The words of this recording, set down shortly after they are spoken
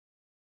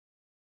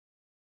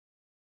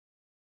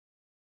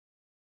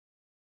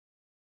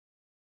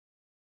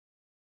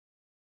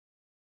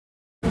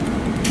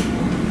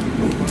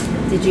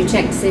Did you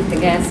check to see if the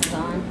gas is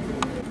on?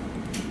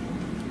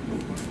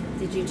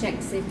 Did you check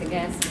to see if the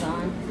gas is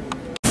on?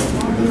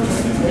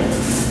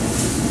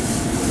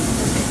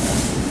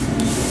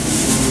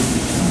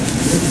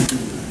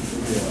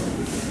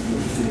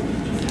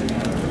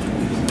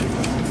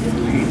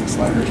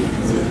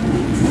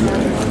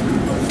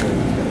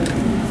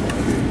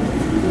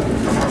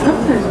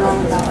 Something's wrong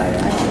with that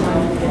lighter.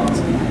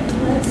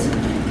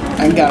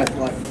 I got it.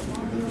 Like.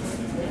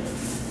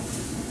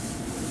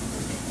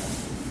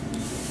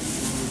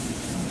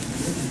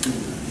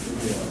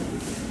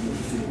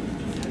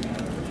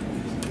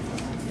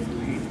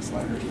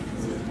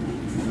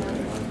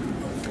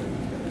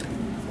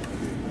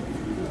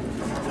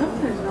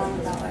 Something's wrong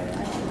with that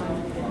lighter.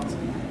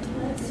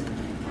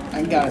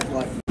 I got it.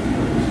 Like.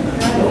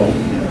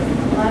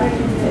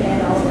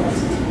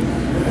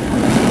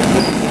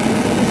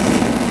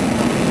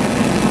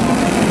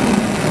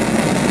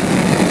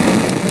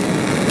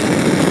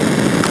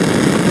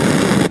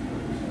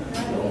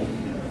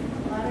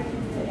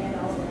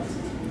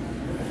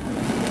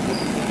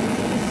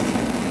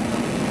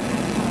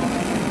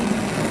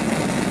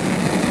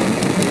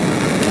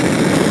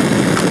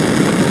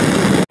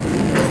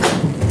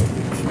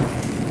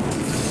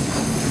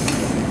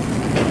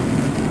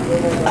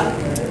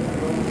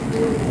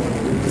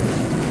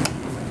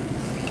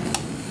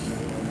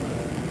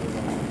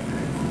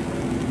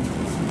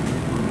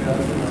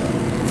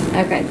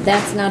 Okay,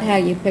 that's not how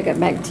you pick up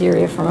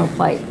bacteria from a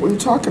plate. What are you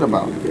talking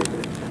about?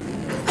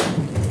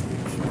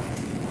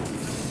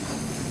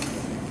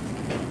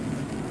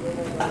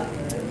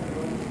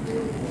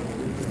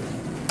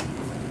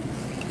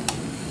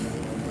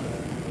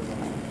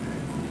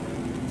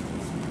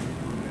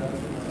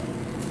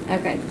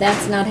 Okay,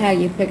 that's not how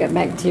you pick up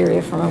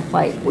bacteria from a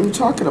plate. What are you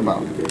talking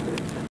about?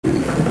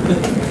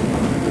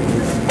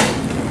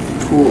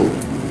 Cool.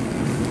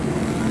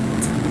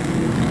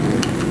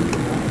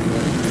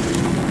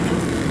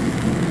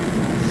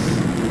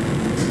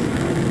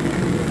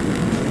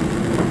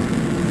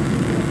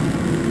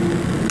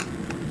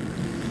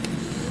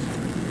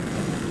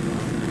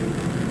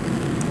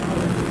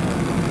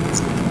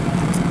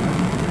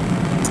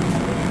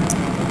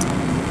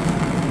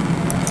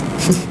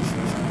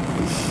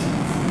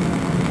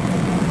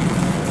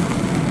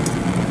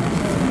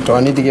 Do I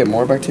need to get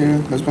more bacteria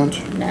in this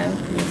bunch? No,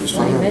 you just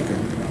Fine, leave it. okay.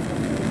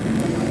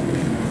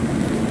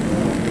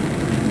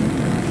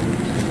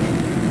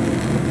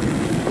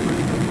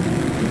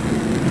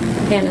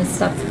 Hannah,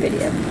 stop the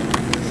video.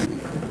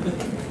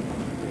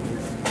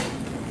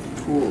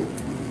 Cool.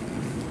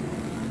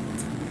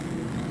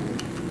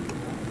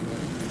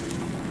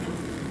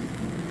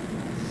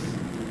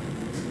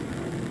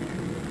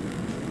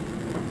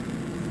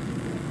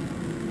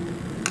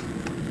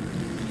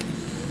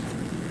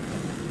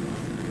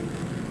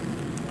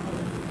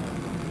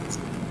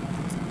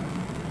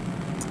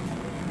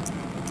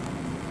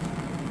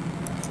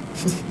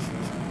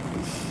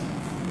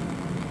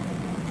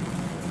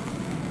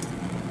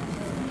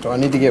 Do I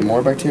need to get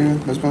more bacteria in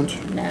this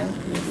bunch? No,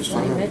 you just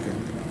Fine, leave it. okay.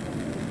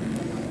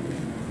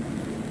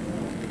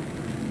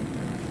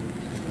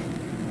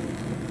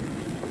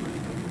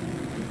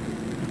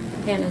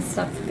 Hannah,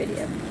 stop the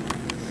video.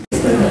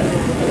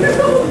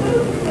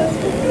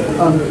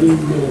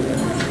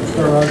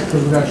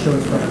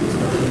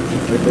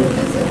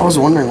 I was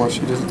wondering why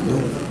she doesn't do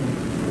it.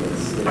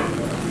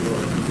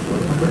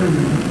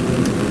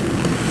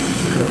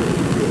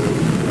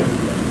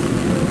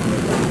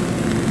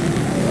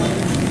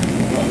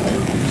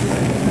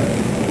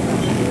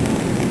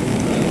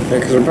 Yeah,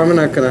 because we're probably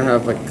not gonna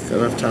have like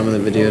enough time in the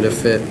video to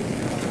fit.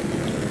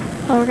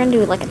 Oh, we're gonna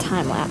do like a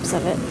time lapse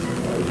of it.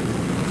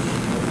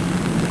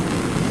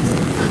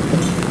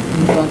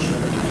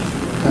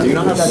 Do you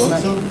not have that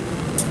connection?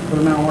 Put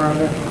them out where I'm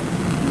at.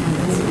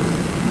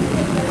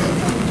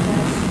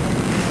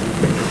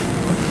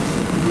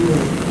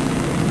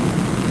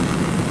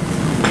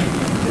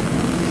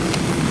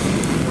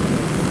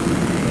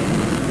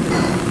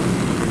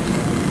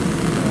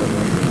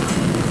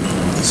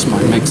 This is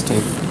my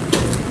mixtape.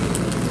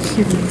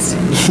 Your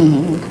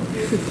mixtape.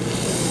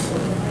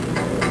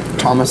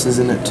 Thomas is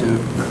in it too.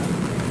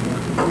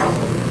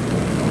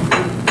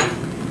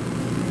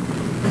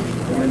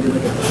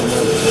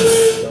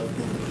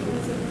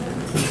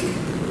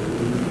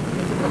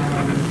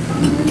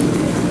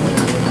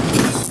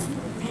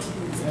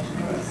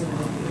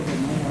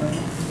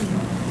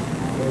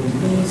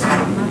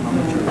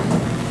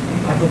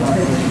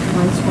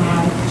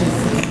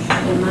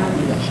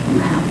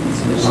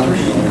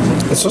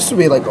 It's supposed to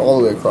be like all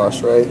the way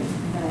across, right?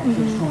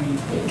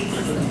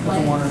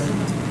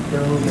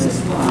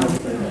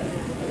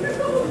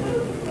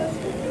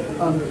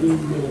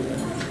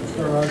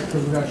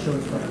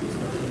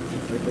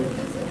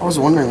 I was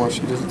wondering why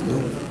she doesn't do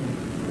it.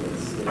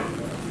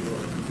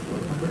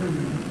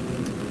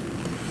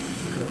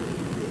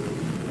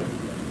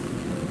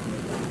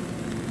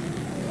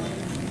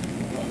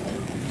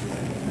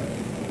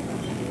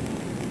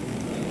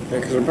 Yeah,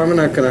 because we're probably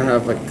not gonna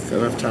have like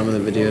enough time in the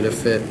video to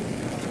fit.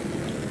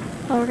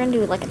 Oh, we're gonna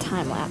do like a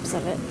time lapse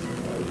of it.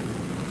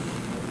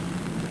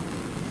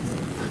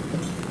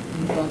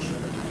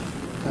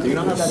 Do you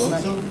not have that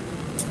connection?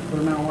 Put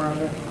them out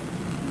wherever.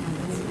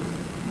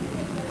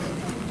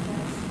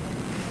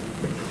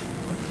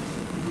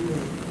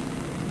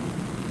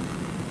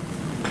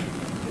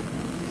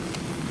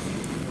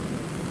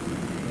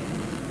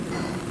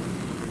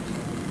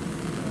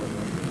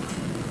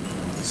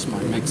 This is my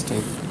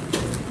mixtape.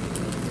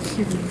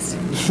 Your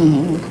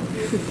mixtape.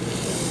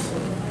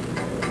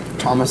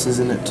 Thomas is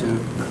in it too.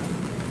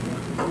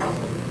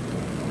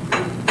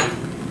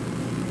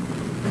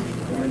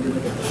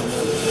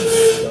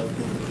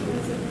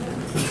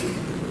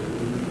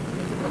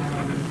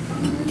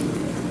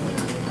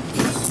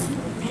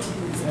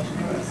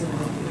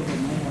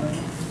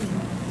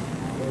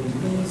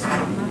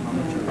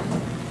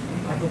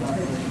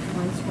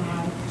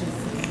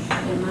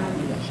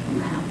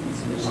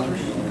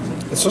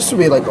 It's supposed to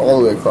be like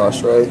all the way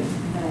across, right?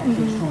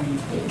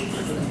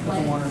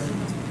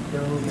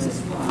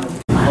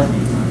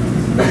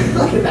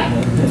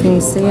 Can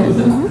you see it?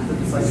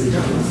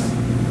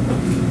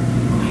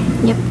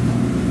 Yep.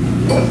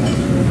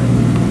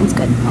 That's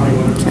good.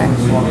 Okay.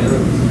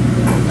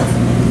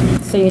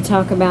 So you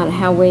talk about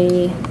how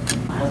we...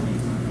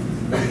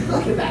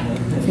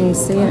 Can you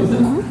see it?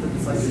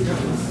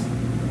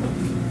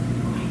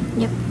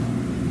 Yep.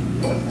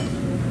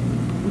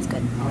 That's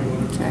good.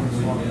 Okay.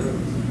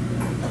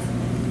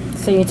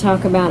 So you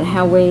talk about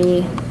how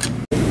we...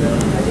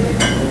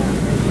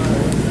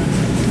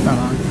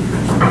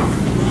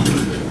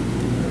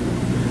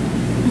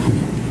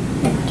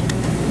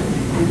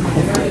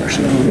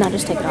 No,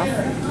 just take it off.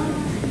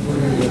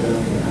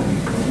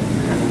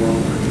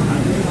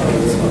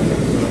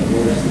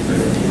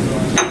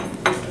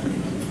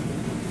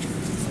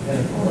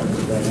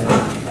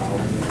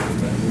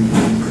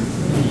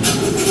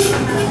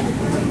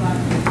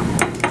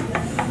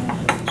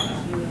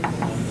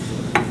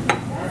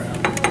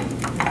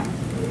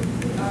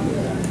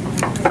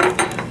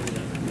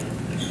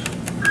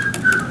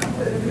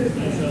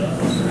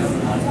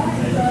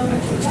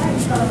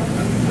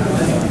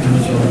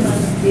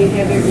 Do you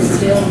have your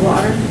distilled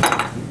water?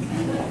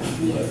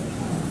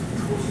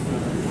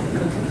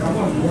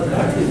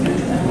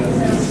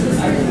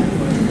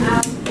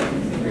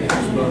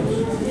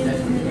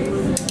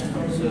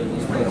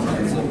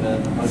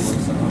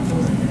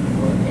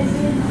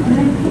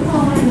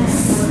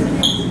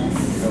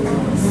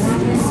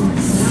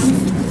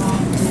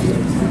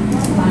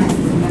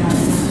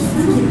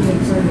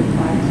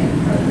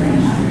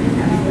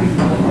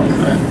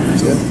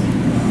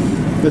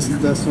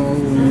 That's all we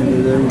need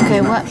to do.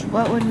 Okay,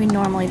 what would we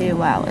normally do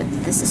while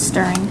this is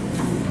stirring?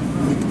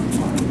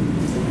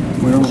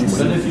 We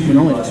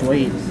normally just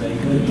wait.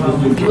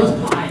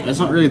 That's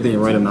not really the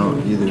right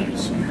amount either.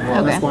 So.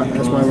 Okay.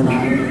 That's why we're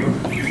not.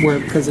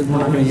 Because we're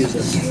not going to use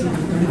this.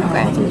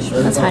 Okay,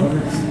 that's fine.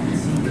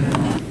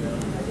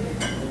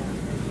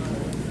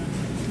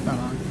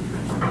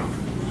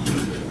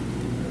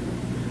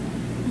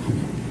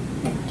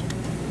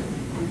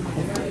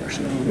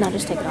 No,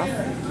 just take it off.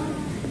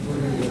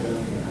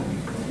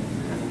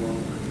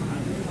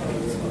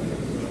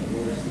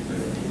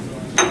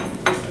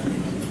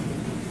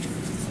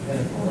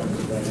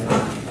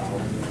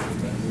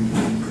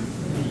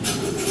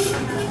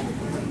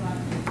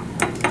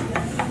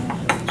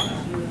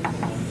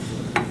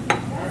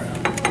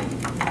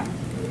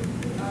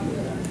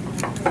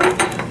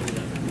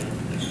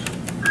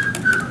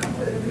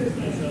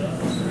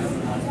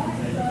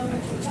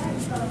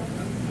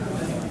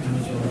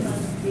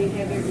 Do you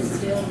have your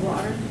distilled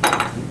water?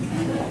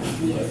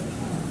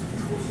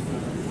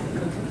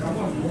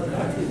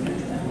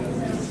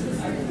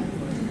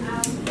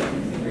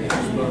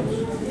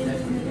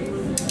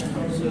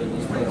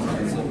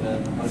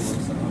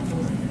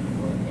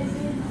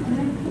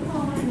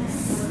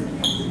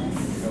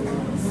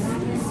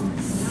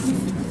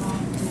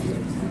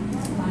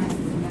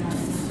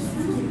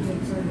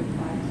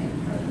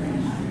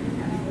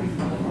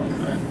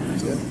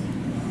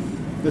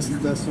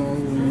 That's all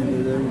we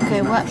need to do.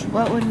 Okay,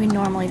 what would we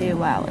normally do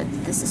while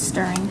this is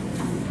stirring?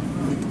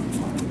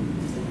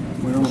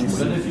 We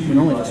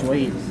normally just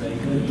wait.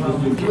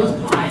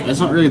 That's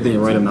not really the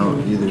right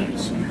amount either.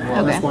 So.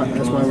 Okay.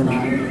 That's why we're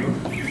not.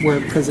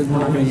 Because we're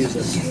not going to use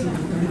this.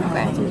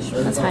 Okay,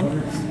 that's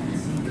fine.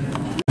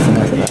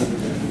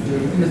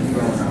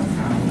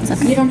 It's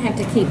okay. You don't have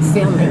to keep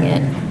filming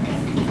it.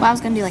 Well, I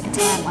was gonna do like a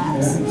time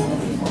lapse.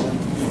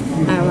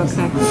 Oh,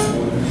 okay.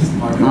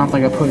 I don't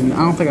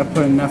think I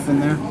put enough in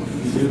there.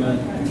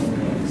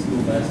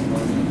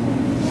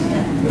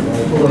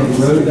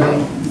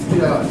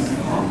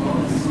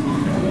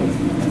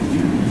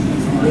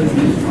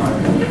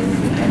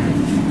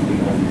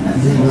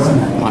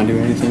 Want to do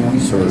anything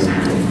else or?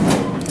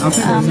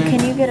 Can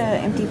you get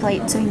an empty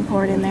plate so you can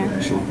pour it in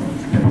there? Sure.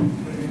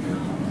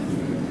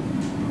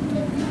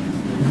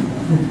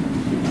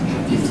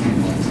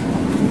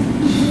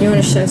 You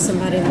want to show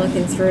somebody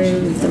looking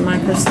through the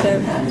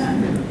microscope?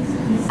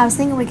 I was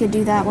thinking we could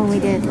do that when we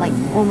did, like,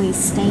 when we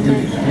stained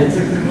it.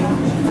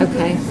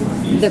 Okay.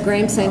 The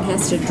gram stain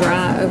has to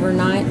dry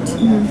overnight.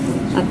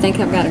 I think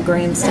I've got a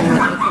gram stain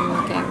that we can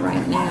look at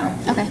right now.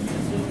 Okay.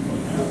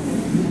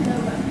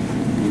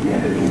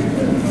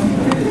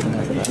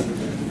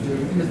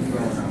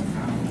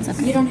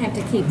 You don't have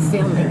to keep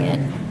filming it.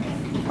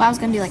 Well, I was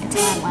gonna do like a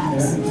time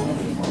lapse.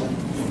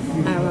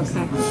 Oh,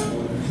 okay.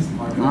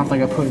 I don't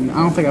think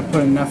I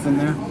put enough in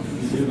there.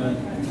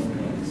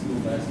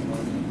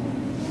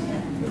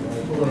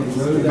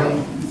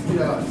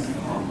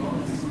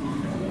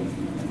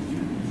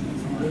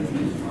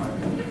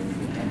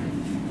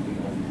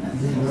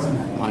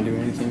 Want to do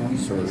anything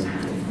else? Or?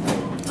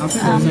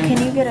 Can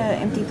you get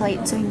an empty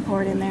plate so you can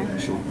pour it in there?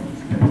 Sure.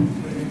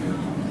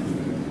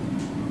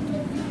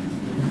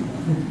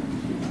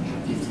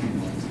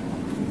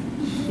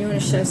 You want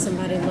to show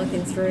somebody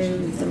looking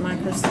through the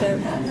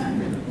microscope?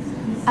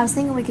 I was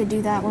thinking we could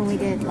do that when we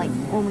did, like,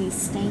 when we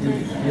stained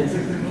it.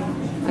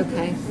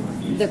 Okay.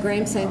 The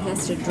gram stain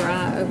has to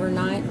dry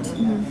overnight.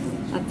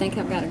 I think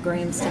I've got a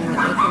gram stain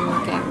that we can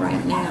look at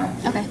right now.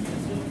 Okay.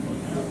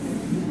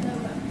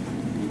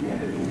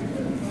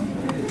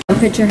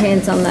 Put your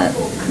hands on that.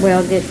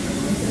 Well,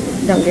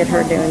 don't get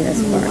her doing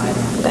this part.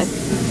 Okay.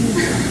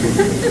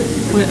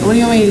 What do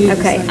you want me to do?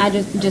 Okay, I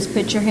just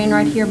put your hand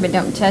right here, but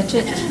don't touch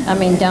it. I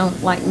mean,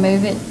 don't like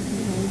move it.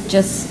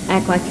 Just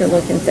act like you're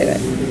looking through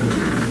it.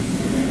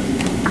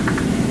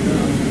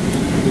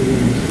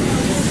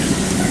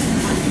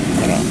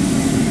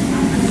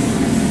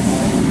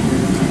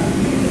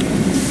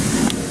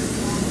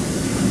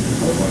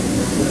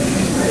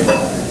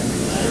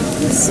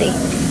 Let's see.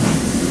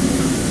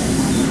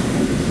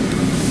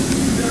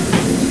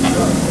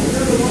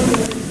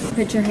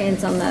 Put your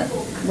hands on that.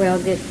 Well,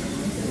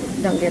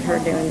 don't get her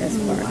doing this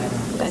part.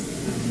 Okay.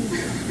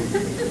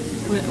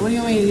 What do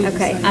you want me to do?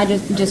 Okay, I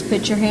just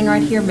put your hand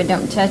right here, but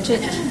don't touch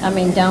it. I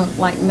mean, don't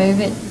like move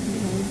it.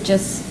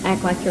 Just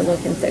act like you're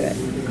looking through it.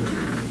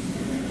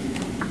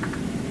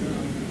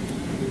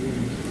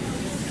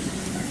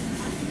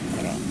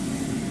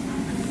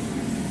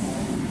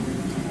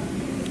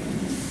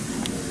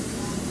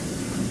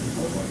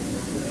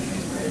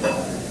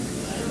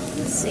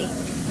 Let's see.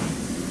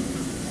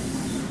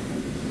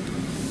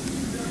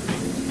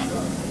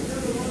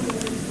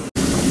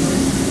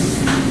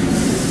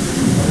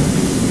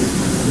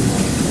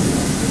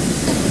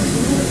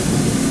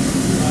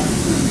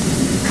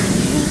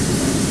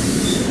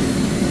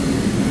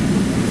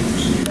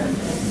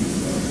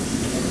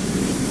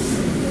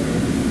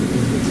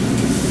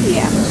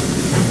 Yeah.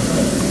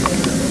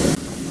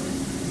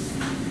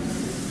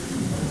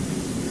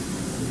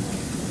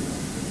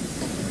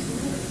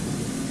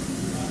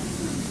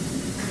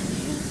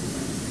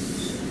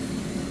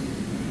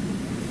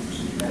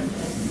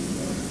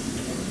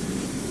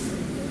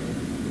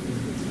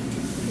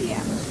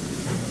 Yeah.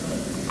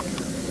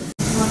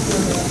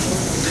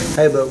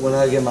 Hey, but when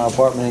I get my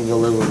apartment, he can go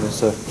live with me,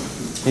 so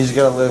he's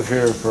got to live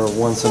here for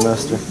 1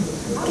 semester.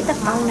 Get the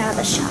phone out of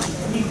the shot.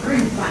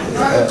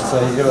 So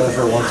he's got to live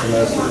for 1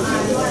 semester.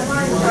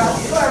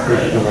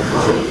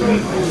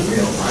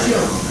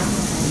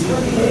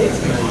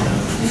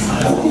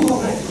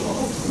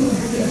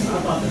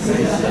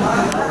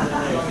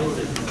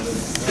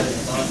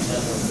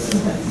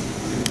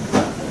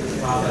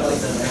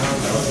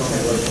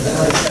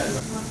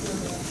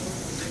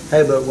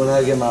 Hey, but when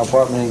I get my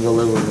apartment, he can go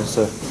live with me,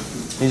 so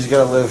he's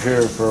got to live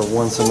here for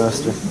 1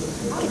 semester.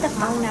 Get the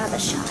phone out of the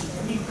shot.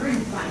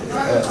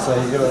 So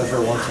he's got to live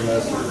for 1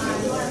 semester.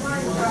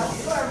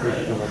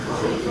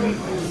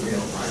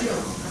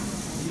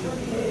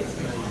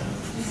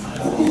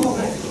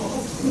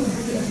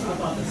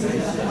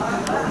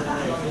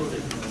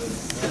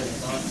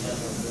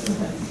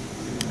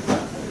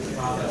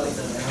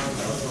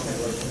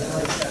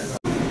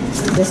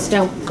 Just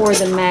don't pour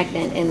the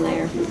magnet in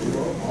there.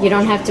 You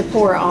don't have to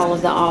pour all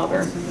of the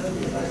auger.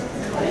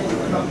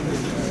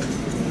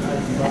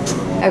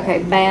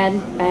 Okay, bad.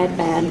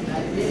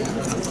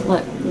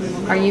 Look,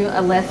 are you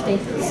a lefty?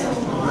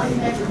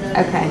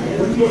 Okay.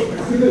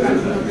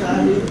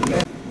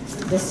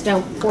 Just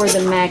don't pour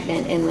the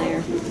magnet in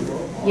there.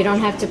 You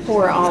don't have to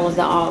pour all of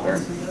the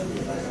auger.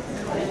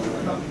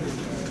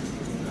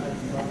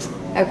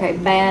 Okay,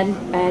 bad.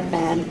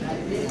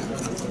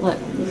 Look,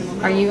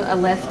 are you a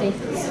lefty?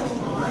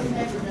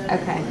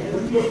 Okay.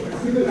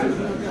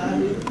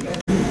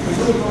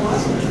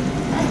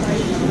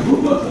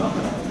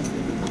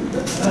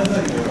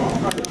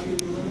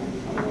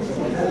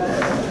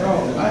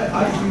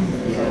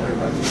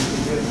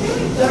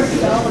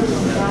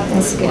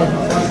 That's good.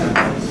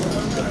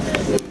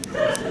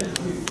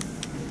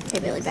 Hey,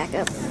 Billy, back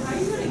up.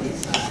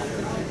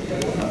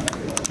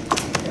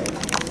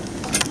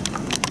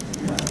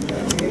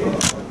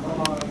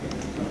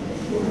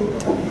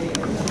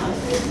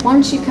 Why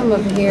don't you come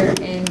over here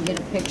and get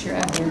a picture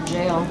of your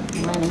jail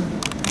running?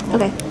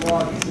 Okay.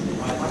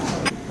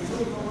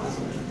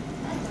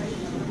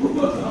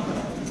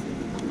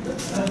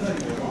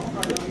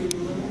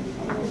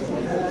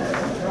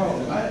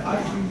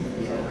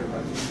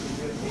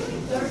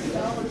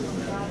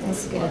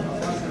 That's good.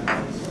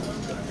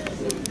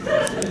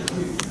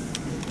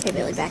 Hey,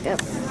 Billy, back up.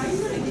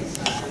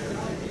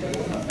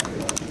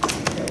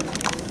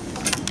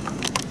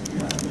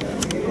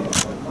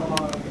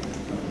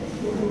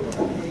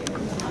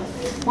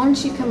 Why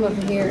don't you come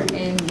over here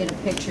and get a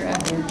picture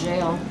of your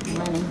jail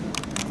running?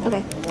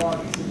 Okay.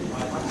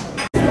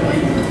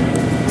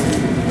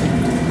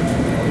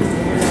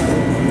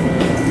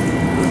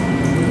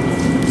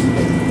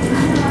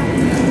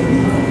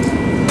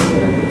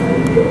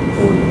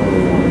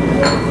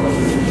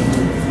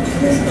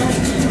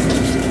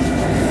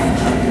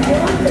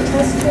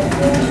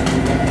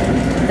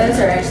 Those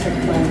are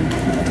actually clean.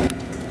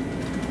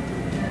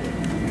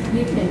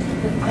 You can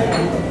put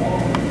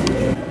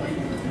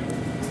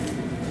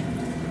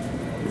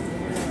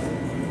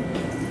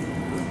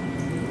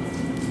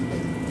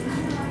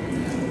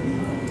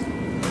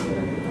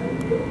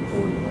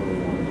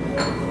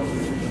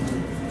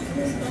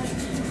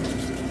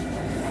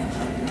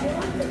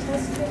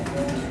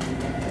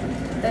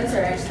those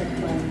are actually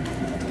clean.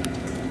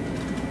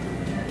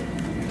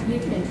 You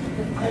can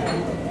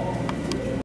put